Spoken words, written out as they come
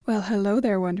Well, hello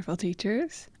there, wonderful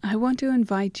teachers. I want to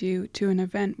invite you to an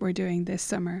event we're doing this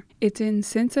summer. It's in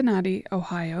Cincinnati,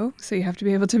 Ohio, so you have to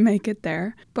be able to make it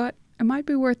there, but it might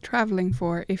be worth traveling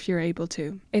for if you're able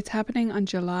to. It's happening on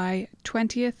July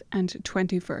 20th and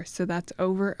 21st, so that's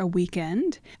over a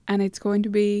weekend, and it's going to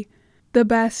be the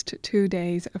best 2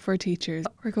 days for teachers.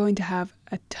 We're going to have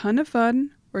a ton of fun.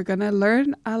 We're going to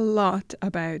learn a lot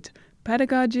about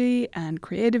pedagogy and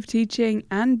creative teaching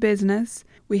and business.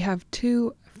 We have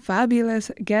 2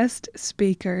 fabulous guest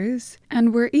speakers,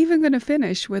 and we're even going to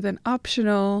finish with an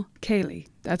optional ceilidh.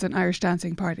 That's an Irish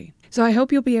dancing party. So I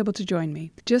hope you'll be able to join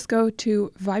me. Just go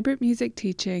to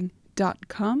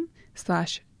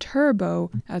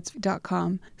vibrantmusicteaching.com/turbo. That's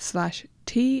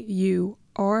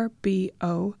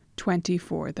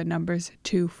 .com/TURBO24. The number's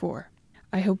 24.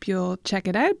 I hope you'll check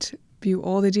it out, view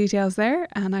all the details there,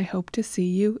 and I hope to see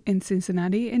you in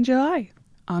Cincinnati in July.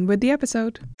 On with the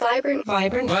episode.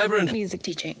 Vibrant music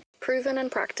teaching. Proven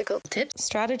and practical Tips,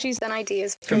 strategies, and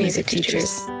ideas for music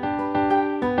teachers.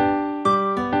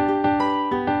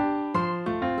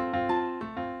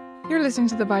 You're listening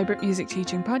to the Vibrant Music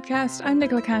Teaching Podcast. I'm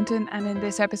Nicola Canton, and in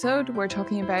this episode, we're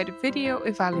talking about video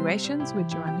evaluations with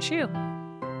Joanna Shield.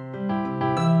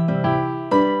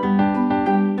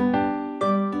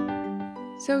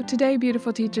 So today,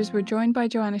 beautiful teachers, we're joined by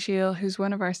Joanna Shield, who's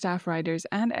one of our staff writers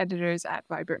and editors at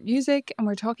Vibrant Music, and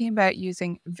we're talking about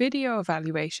using video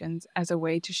evaluations as a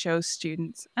way to show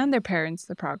students and their parents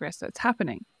the progress that's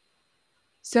happening.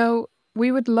 So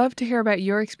we would love to hear about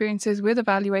your experiences with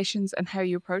evaluations and how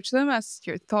you approach them as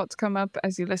your thoughts come up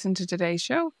as you listen to today's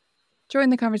show. Join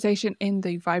the conversation in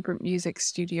the Vibrant Music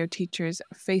Studio Teachers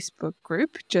Facebook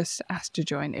group. Just ask to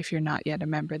join if you're not yet a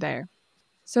member there.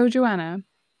 So Joanna,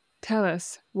 tell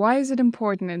us, why is it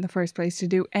important in the first place to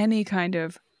do any kind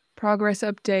of progress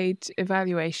update,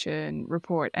 evaluation,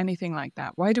 report, anything like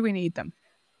that? Why do we need them?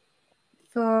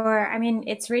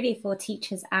 It's really for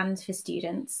teachers and for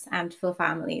students and for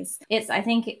families. I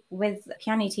think with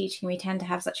piano teaching, we tend to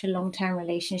have such a long-term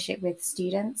relationship with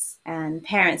students and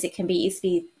parents. It can be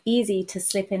easy to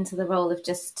slip into the role of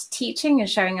just teaching and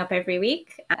showing up every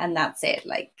week, and that's it.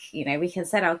 We can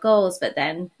set our goals, but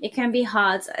then it can be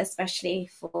hard, especially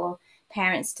for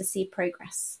parents, to see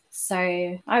progress.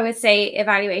 So I would say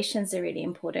evaluations are really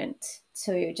important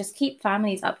to just keep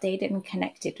families updated and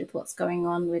connected with what's going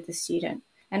on with the student.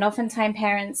 And oftentimes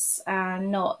parents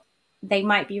they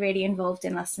might be really involved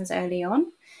in lessons early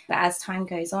on, but as time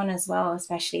goes on as well,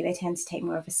 especially, they tend to take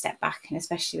more of a step back. And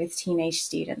especially with teenage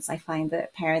students, I find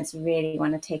that parents really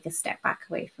want to take a step back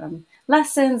away from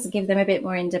lessons, give them a bit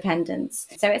more independence.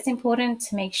 So it's important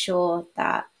to make sure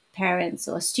that parents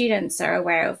or students are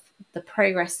aware of the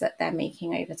progress that they're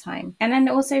making over time. And then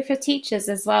also for teachers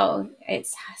as well,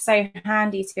 it's so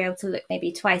handy to be able to look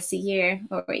maybe twice a year,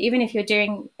 or even if you're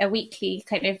doing a weekly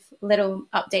kind of little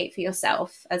update for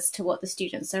yourself as to what the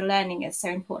students are learning. It's so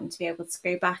important to be able to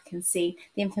go back and see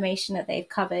the information that they've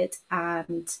covered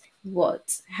and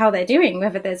how they're doing,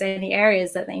 whether there's any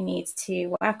areas that they need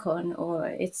to work on, or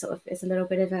it's a little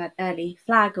bit of an early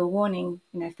flag or warning.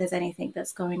 If there's anything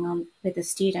that's going on with the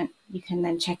student, you can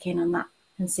then check in on that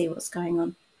and see what's going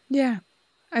on. Yeah,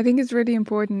 I think it's really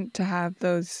important to have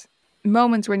those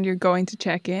moments when you're going to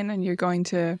check in and you're going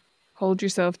to hold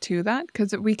yourself to that,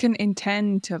 because we can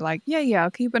intend to I'll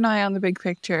keep an eye on the big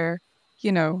picture,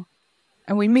 and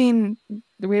we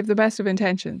have the best of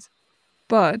intentions.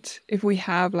 But if we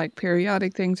have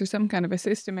periodic things or some kind of a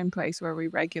system in place where we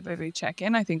regularly check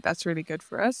in, I think that's really good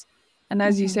for us. And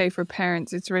as you say, for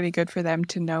parents, it's really good for them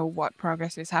to know what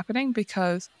progress is happening,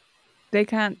 because they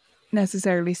can't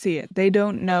necessarily see it. They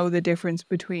don't know the difference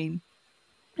between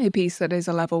a piece that is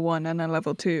a level 1 and a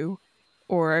level 2,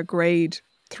 or a grade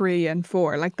 3 and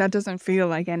 4. That doesn't feel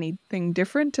like anything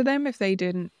different to them if they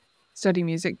didn't study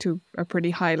music to a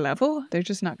pretty high level. They're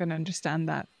just not going to understand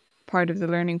that part of the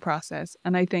learning process.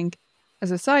 And I think,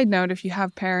 as a side note, if you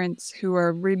have parents who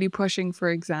are really pushing for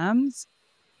exams,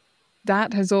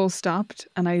 that has all stopped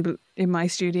in my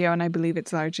studio, and I believe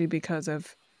it's largely because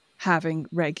of having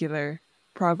regular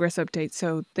progress updates,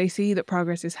 so they see that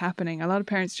progress is happening. A lot of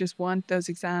parents just want those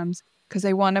exams because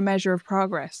they want a measure of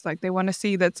progress. They want to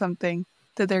see that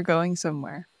they're going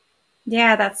somewhere.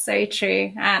 Yeah, that's so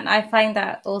true. And I find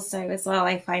that also as well.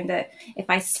 I find that if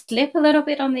I slip a little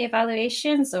bit on the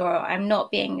evaluations, or I'm not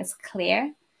being as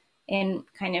clear in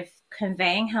kind of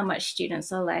conveying how much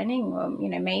students are learning, or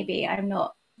maybe I'm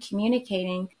not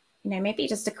communicating, maybe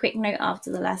just a quick note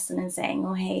after the lesson and saying,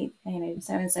 oh, hey,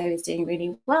 so-and-so is doing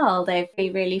really well. They're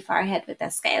really far ahead with their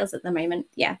scales at the moment.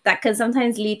 Yeah, that can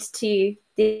sometimes lead to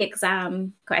the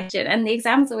exam question. And the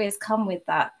exams always come with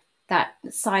that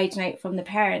side note from the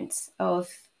parents of,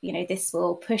 this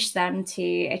will push them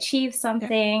to achieve Yeah.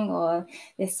 something, or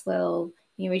this will,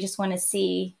 we just want to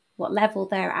see what level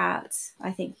they're at.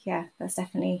 I think, yeah, that's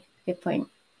definitely a good point.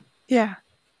 Yeah.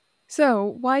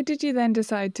 So, why did you then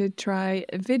decide to try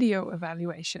video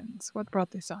evaluations? What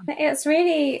brought this on? It's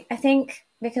really, I think,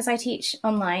 because I teach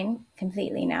online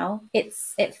completely now, it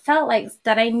felt like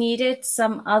that I needed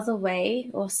some other way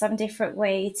or some different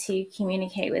way to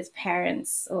communicate with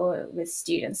parents or with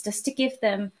students, just to give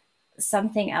them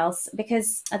something else,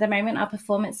 because at the moment our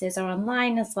performances are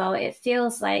online as well. It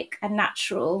feels like a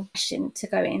natural question to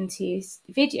go into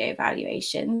video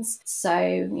evaluations.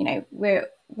 So,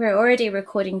 we're already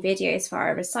recording videos for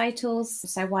our recitals,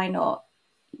 so why not,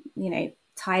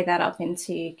 tie that up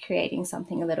into creating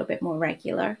something a little bit more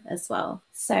regular as well.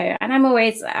 So, and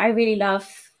I really love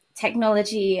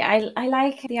technology. I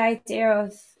like the idea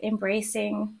of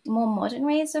embracing more modern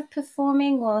ways of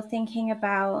performing, or thinking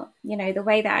about, the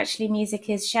way that actually music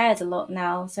is shared a lot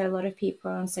now. So a lot of people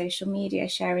are on social media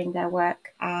sharing their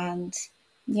work, and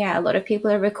yeah, a lot of people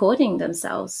are recording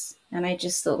themselves. And I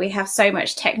just thought, we have so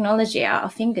much technology at our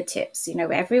fingertips.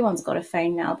 Everyone's got a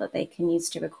phone now that they can use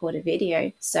to record a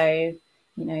video. So,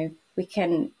 we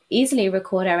can easily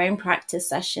record our own practice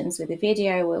sessions with a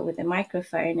video or with a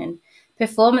microphone. And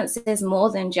performance is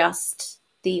more than just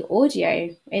the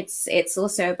audio. It's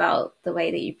also about the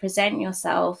way that you present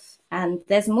yourself. And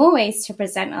there's more ways to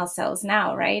present ourselves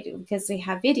now, right? Because we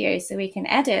have video, so we can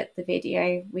edit the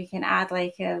video. We can add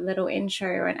like a little intro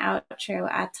or an outro,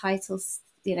 add titles,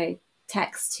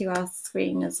 text to our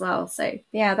screen as well. So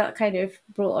yeah, that kind of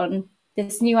brought on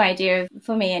this new idea,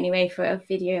 for me anyway, for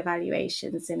video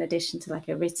evaluations in addition to like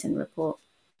a written report.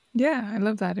 Yeah, I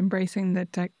love that, embracing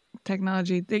the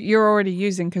technology that you're already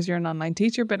using because you're an online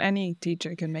teacher, but any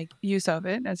teacher can make use of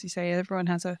it. As you say, everyone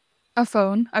has a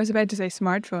phone. I was about to say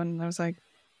smartphone, and I was like, I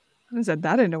haven't said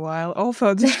that in a while. All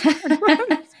phones are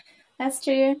smartphones. That's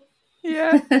true.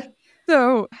 Yeah.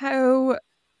 So, how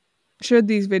should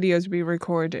these videos be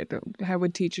recorded? How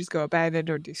would teachers go about it,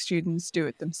 or do students do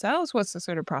it themselves? What's the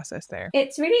sort of process there?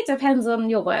 It really depends on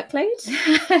your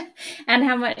workload and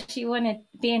how much you want to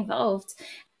be involved.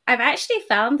 I've actually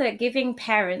found that giving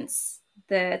parents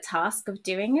the task of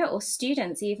doing it, or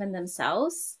students even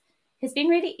themselves, has been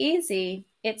really easy.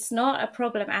 It's not a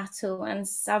problem at all. And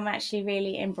some actually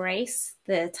really embrace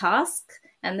the task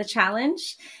and the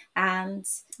challenge. And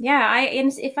yeah,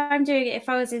 if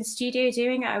I was in studio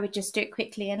doing it, I would just do it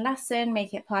quickly in lesson,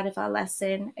 make it part of our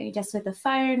lesson, just with the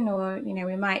phone, or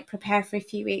we might prepare for a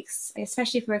few weeks,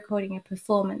 especially for recording a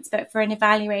performance. But for an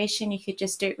evaluation, you could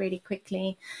just do it really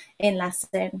quickly in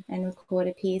lesson and record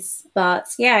a piece.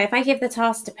 But yeah, if I give the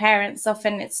task to parents,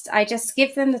 often I just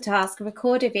give them the task,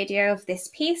 record a video of this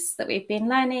piece that we've been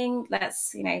learning.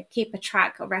 Let's keep a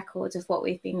track, a record of what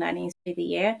we've been learning through the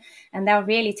year, and they'll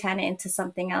really turn it into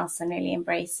something else and really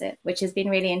embrace it, which has been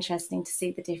really interesting to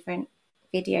see the different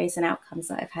videos and outcomes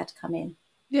that I've had come in.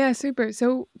 Yeah, super.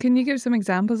 So, can you give some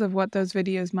examples of what those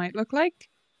videos might look like?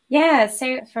 Yeah,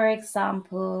 so for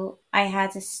example, I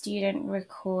had a student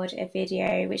record a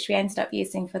video which we ended up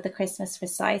using for the Christmas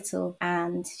recital,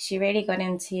 and she really got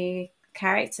into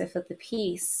character for the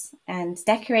piece and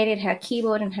decorated her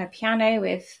keyboard and her piano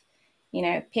with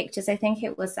pictures. I think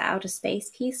it was the outer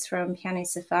space piece from Piano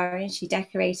Safari, and she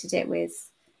decorated it with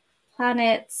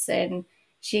planets, and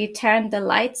she turned the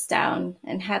lights down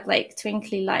and had like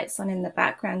twinkly lights on in the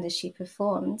background as she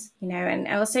performed, and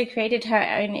also created her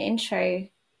own intro,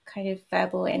 kind of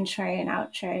verbal intro and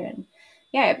outro. And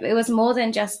yeah, it was more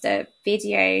than just a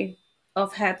video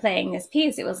of her playing this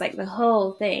piece. It was like the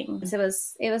whole thing. So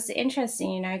it was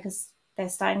interesting, because they're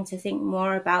starting to think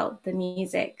more about the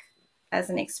music as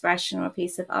an expression or a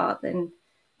piece of art than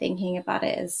thinking about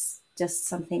it as just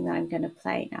something that I'm going to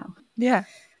play now. Yeah,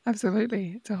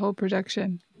 absolutely. It's a whole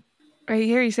production. I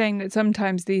hear you saying that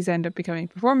sometimes these end up becoming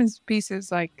performance pieces,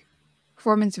 like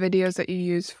performance videos that you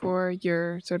use for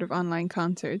your sort of online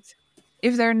concerts.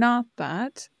 If they're not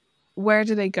that, where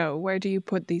do they go? Where do you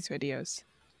put these videos?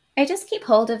 I just keep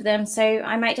hold of them. So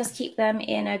I might just keep them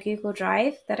in a Google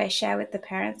Drive that I share with the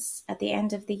parents at the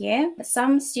end of the year.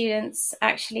 Some students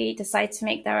actually decide to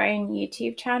make their own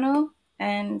YouTube channel,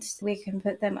 and we can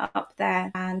put them up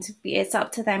there, and it's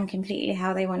up to them completely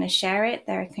how they want to share it.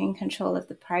 They're in control of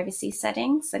the privacy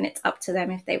settings, and it's up to them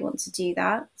if they want to do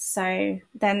that. So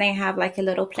then they have like a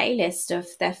little playlist of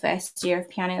their first year of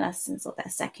piano lessons or their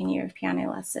second year of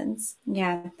piano lessons.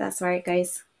 Yeah, that's where it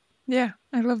goes. Yeah,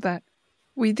 I love that.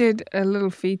 We did a little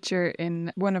feature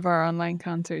in one of our online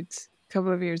concerts a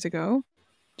couple of years ago,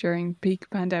 during peak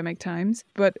pandemic times.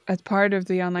 But as part of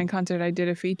the online concert, I did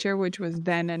a feature which was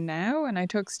then and now. And I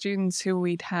took students who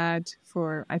we'd had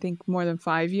for, I think, more than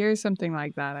 5 years, something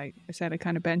like that. I set a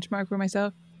kind of benchmark for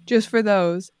myself. Just for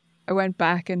those, I went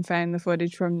back and found the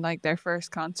footage from like their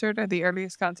first concert or the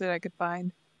earliest concert I could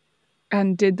find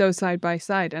and did those side by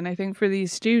side. And I think for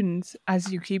these students,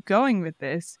 as you keep going with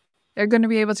this, they're going to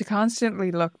be able to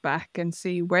constantly look back and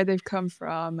see where they've come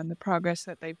from and the progress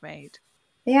that they've made.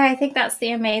 Yeah, I think that's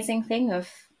the amazing thing of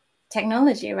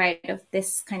technology, right? Of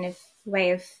this kind of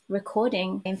way of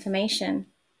recording information.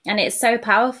 And it's so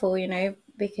powerful,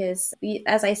 because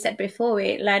as I said before,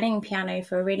 we're learning piano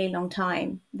for a really long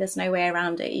time. There's no way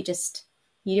around it.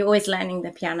 You're always learning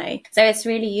the piano. So it's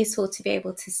really useful to be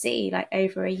able to see like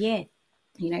over a year,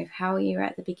 how you were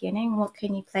at the beginning, what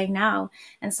can you play now?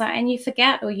 And you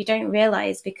forget or you don't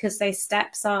realize because those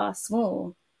steps are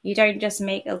small. You don't just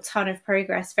make a ton of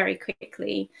progress very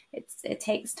quickly. It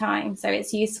takes time. So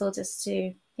it's useful just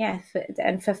to,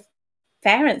 for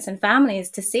parents and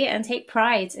families to see it and take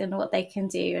pride in what they can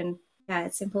do. And yeah,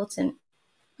 it's important.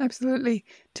 Absolutely.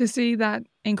 To see that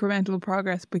incremental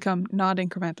progress become not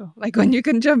incremental. Like when you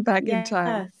can jump back in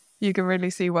time, you can really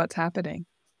see what's happening.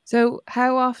 So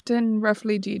how often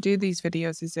roughly do you do these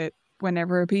videos? Is it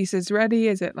whenever a piece is ready?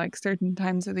 Is it like certain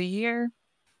times of the year?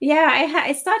 Yeah,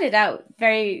 I started out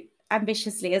very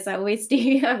ambitiously, as I always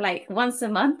do, of like once a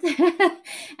month.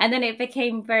 And then it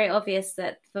became very obvious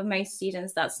that for most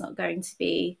students, that's not going to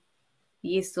be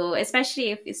useful, especially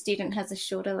if the student has a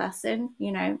shorter lesson,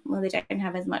 or they don't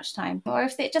have as much time, or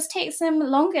if it just takes them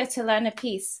longer to learn a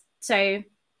piece. So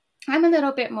I'm a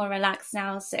little bit more relaxed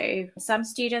now. So some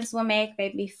students will make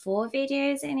maybe 4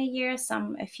 videos in a year,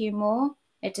 some a few more.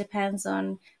 It depends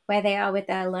on where they are with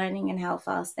their learning and how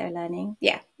fast they're learning.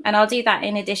 Yeah. And I'll do that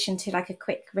in addition to like a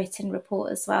quick written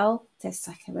report as well. Just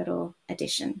like a little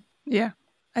addition. Yeah.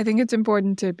 I think it's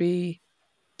important to be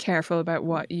careful about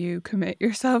what you commit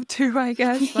yourself to, I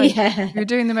guess. Like if you're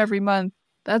doing them every month,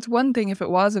 that's one thing if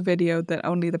it was a video that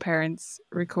only the parents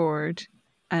record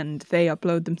and they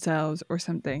upload themselves or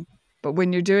something. But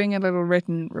when you're doing a little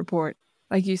written report,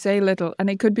 like you say little, and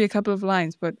it could be a couple of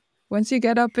lines, but once you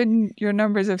get up in your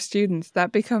numbers of students,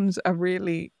 that becomes a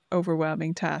really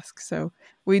overwhelming task. So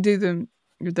we do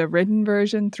the written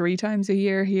version 3 times a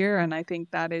year here, and I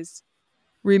think that is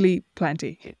really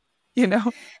plenty.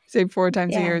 Say 4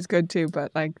 times a year is good too,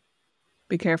 but like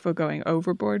be careful going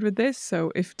overboard with this.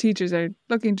 So if teachers are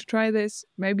looking to try this,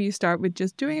 maybe you start with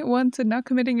just doing it once and not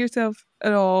committing yourself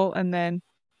at all, and then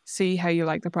see how you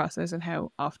like the process and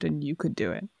how often you could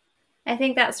do it. I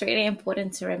think that's really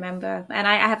important to remember. And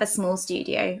I have a small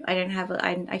studio.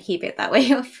 I keep it that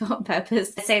way on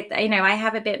purpose. So, I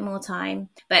have a bit more time.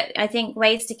 But I think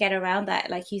ways to get around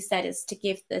that, like you said, is to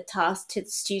give the task to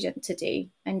the student to do.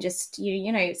 And just,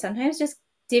 sometimes just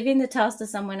giving the task to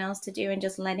someone else to do and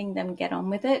just letting them get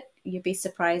on with it. You'd be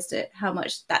surprised at how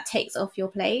much that takes off your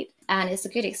plate. And it's a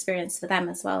good experience for them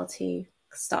as well to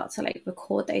start to like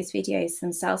record those videos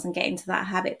themselves and get into that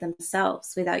habit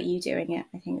themselves without you doing it.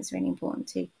 I think it's really important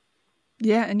too.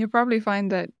 Yeah, and you'll probably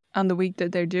find that on the week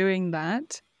that they're doing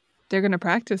that, they're going to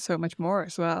practice so much more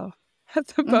as well.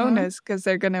 That's a bonus because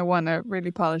they're going to want to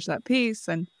really polish that piece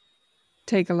and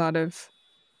take a lot of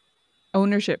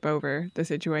ownership over the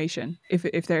situation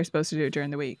if they're supposed to do it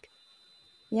during the week.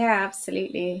 Yeah,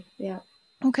 absolutely. Yeah.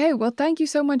 Okay, well, thank you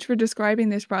so much for describing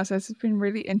this process. It's been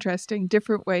really interesting,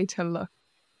 different way to look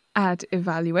at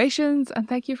evaluations. And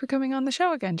thank you for coming on the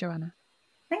show again, Joanna.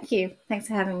 Thank you. Thanks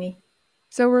for having me.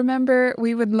 So remember,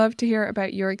 we would love to hear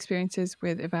about your experiences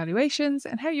with evaluations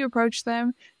and how you approach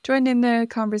them. Join in the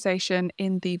conversation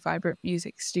in the Vibrant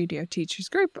Music Studio Teachers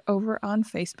group over on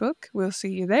Facebook. We'll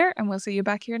see you there and we'll see you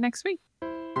back here next week.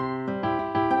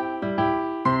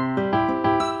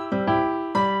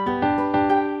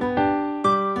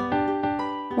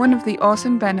 One of the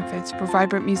awesome benefits for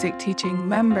Vibrant Music Teaching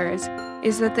members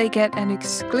is that they get an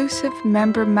exclusive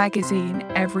member magazine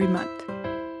every month.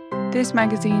 This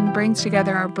magazine brings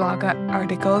together our blog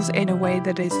articles in a way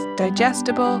that is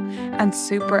digestible and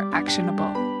super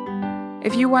actionable.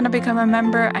 If you want to become a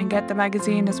member and get the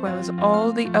magazine as well as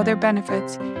all the other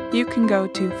benefits, you can go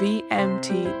to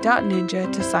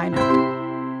vmt.ninja to sign up.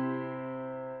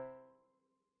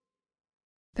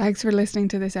 Thanks for listening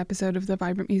to this episode of the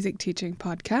Vibrant Music Teaching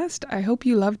Podcast. I hope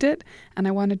you loved it, and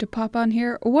I wanted to pop on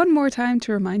here one more time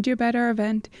to remind you about our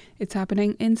event. It's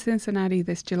happening in Cincinnati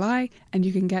this July, and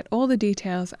you can get all the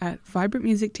details at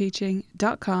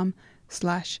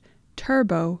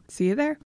vibrantmusicteaching.com/turbo. See you there.